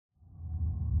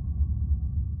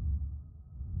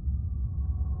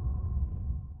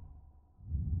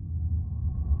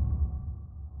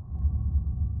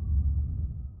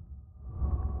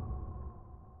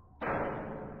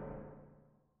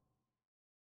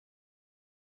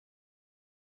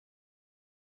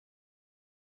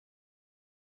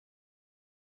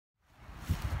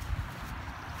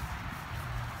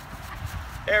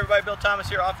Hey everybody, Bill Thomas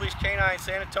here, Off Leash Canine,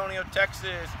 San Antonio,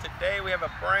 Texas. Today we have a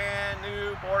brand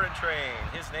new board and train.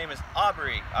 His name is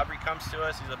Aubrey. Aubrey comes to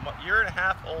us. He's a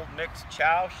year-and-a-half-old mixed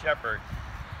Chow Shepherd.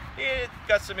 He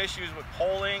got some issues with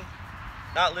polling,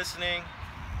 not listening,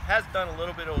 has done a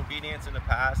little bit of obedience in the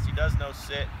past. He does know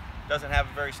sit, doesn't have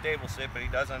a very stable sit, but he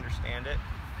does understand it.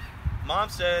 Mom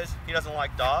says he doesn't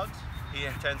like dogs. He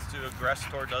intends to aggress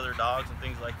towards other dogs and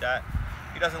things like that.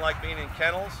 He doesn't like being in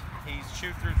kennels. He's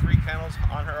chewed through 3 kennels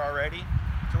on her already.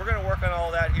 So we're gonna work on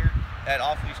all that here at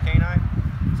Off Leash Canine.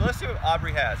 So let's see what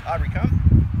Aubrey has. Aubrey, come.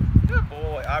 Good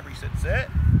boy. Aubrey, sit, sit.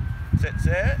 Sit,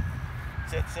 sit.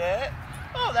 Sit, sit.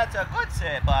 Oh, that's a good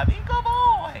sit, Bobby. Good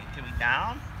boy. Can we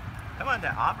down? Come on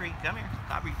down. Aubrey, come here.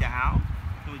 Aubrey, down.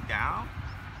 Can we down?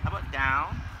 How about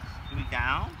down? Can we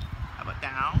down? How about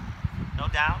down? No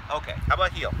down? Okay. How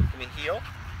about heel? Can we heel?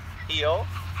 Heel.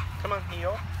 Come on,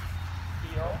 heel.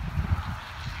 Heel.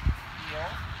 Heel.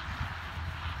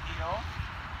 Heel.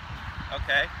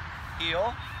 Okay.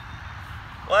 Heel.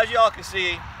 Well, as y'all can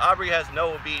see, Aubrey has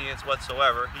no obedience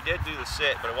whatsoever. He did do the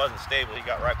sit, but it wasn't stable. He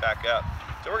got right back up.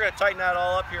 So we're going to tighten that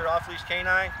all up here at Off Leash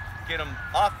Canine. Get him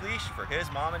off leash for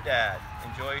his mom and dad.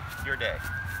 Enjoy your day.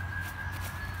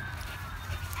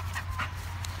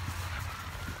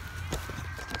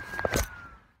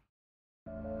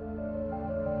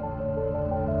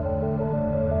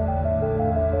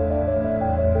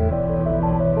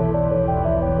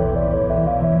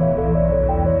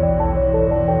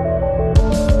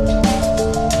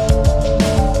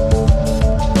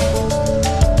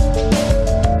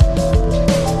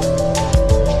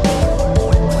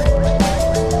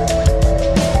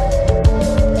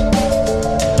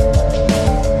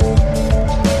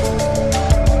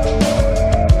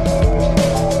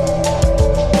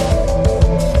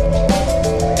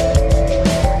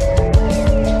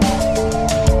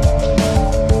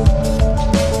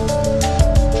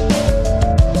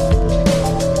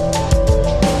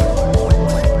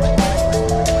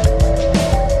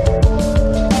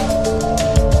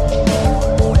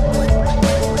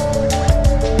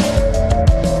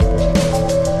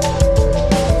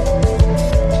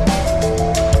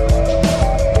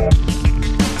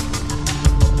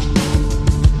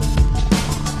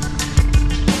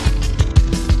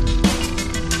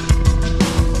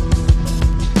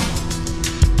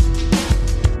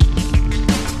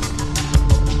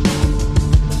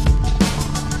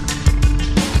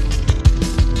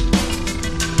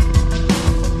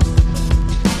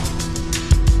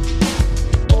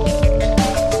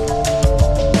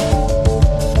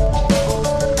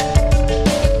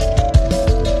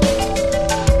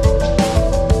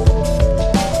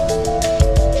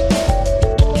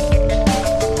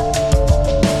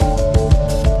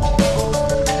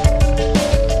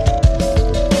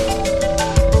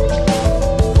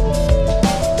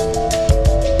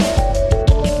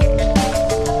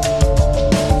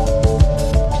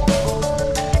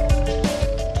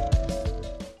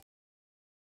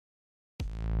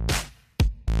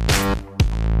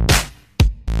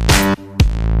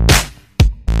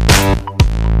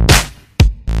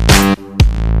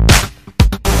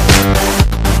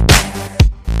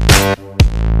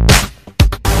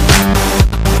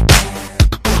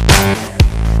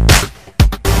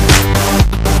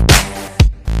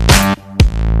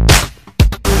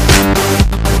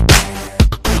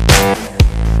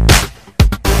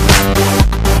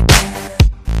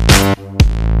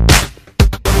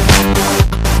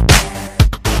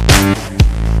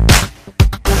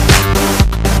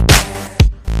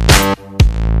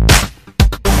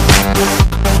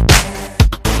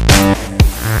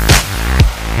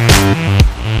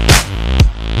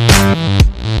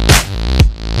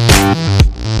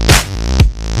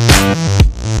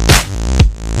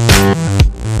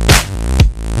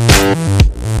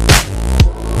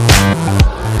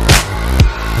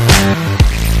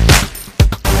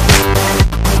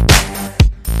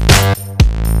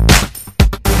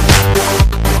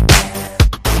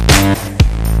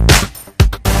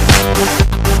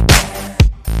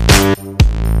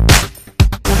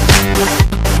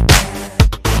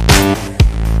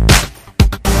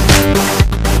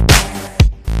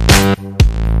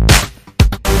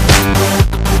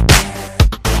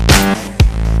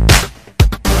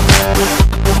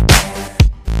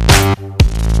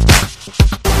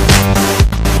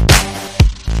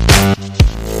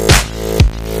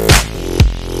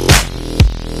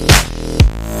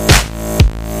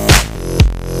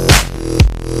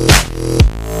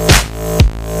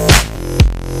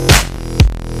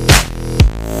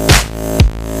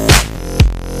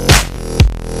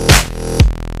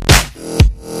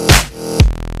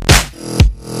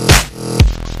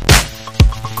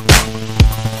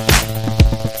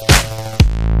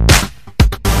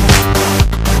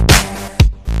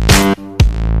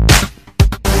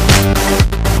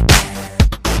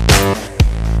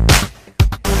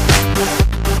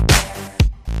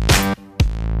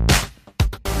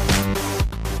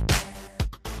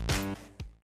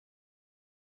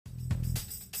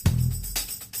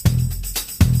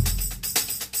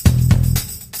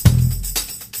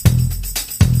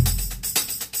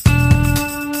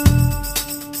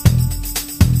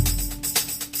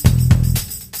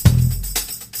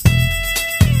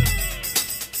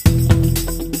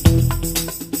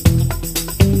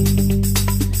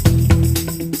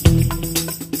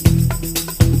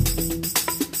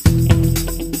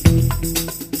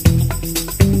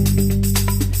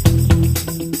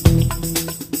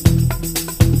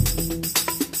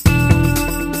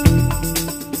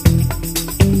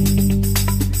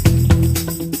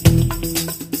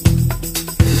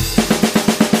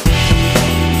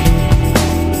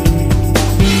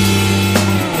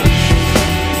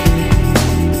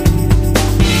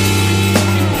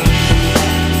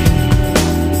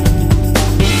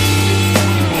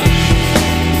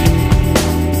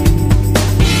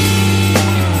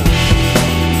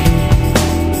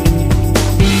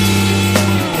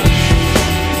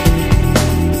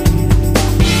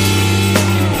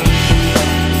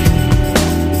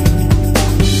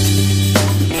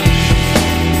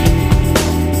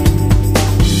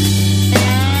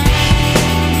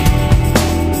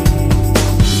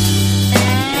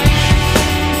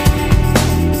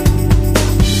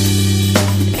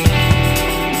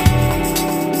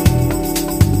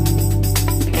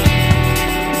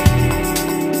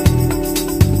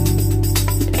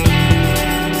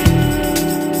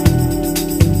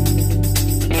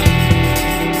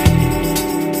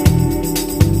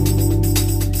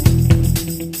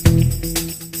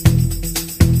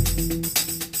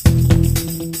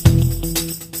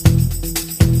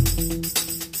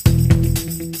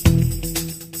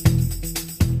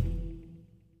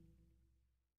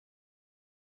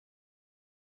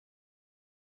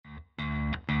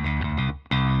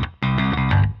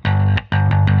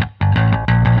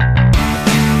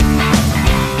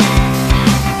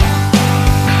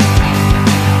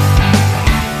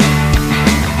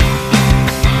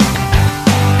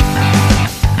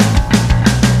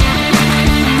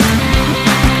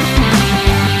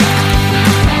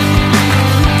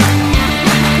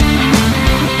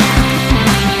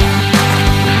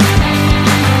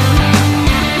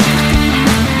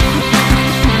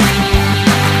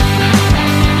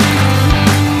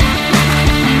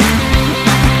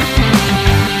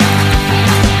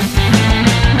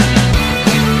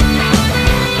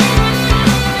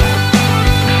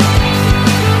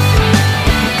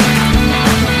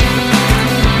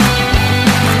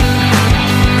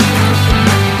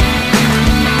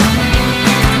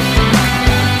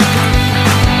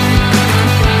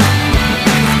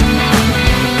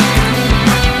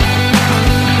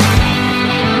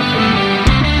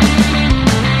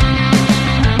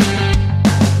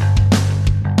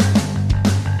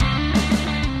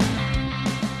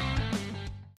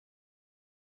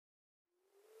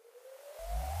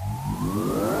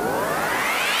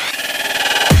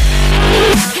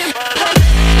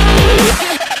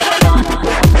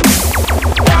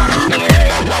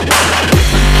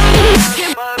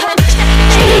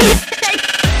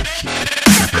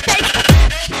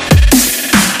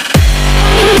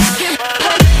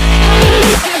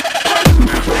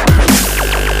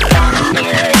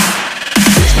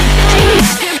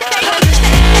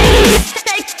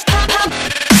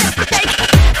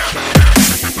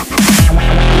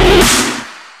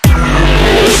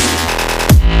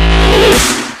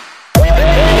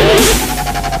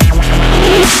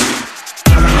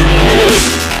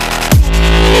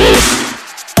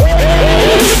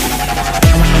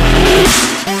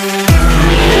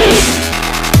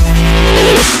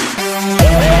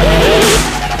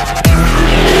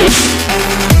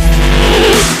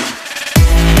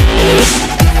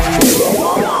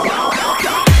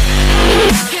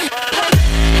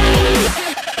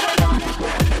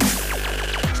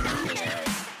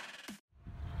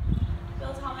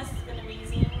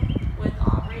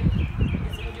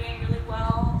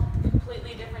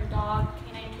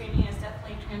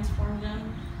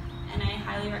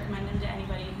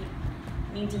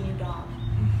 new dog.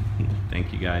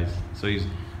 Thank you guys. So he's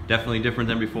definitely different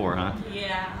than before, huh?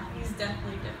 Yeah, he's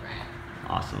definitely different.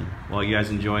 Awesome. Well, you guys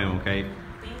enjoy him, okay?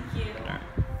 Thank you. All right.